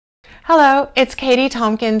Hello, it's Cade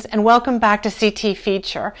Tompkins and welcome back to CT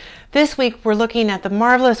Feature. This week we're looking at the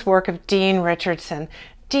marvelous work of Dean Richardson.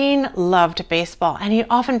 Dean loved baseball and he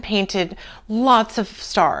often painted lots of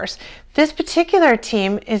stars. This particular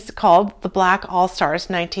team is called the Black All-Stars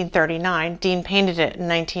 1939. Dean painted it in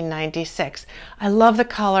 1996. I love the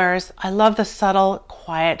colors. I love the subtle,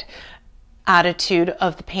 quiet attitude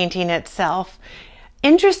of the painting itself.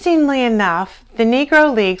 Interestingly enough, the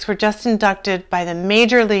Negro Leagues were just inducted by the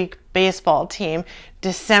Major League Baseball team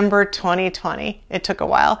December 2020. It took a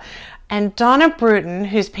while. And Donna Bruton,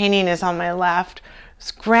 whose painting is on my left,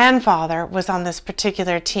 his grandfather was on this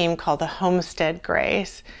particular team called the Homestead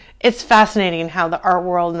Grays. It's fascinating how the art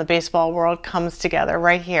world and the baseball world comes together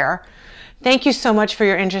right here. Thank you so much for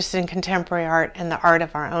your interest in contemporary art and the art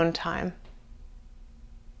of our own time.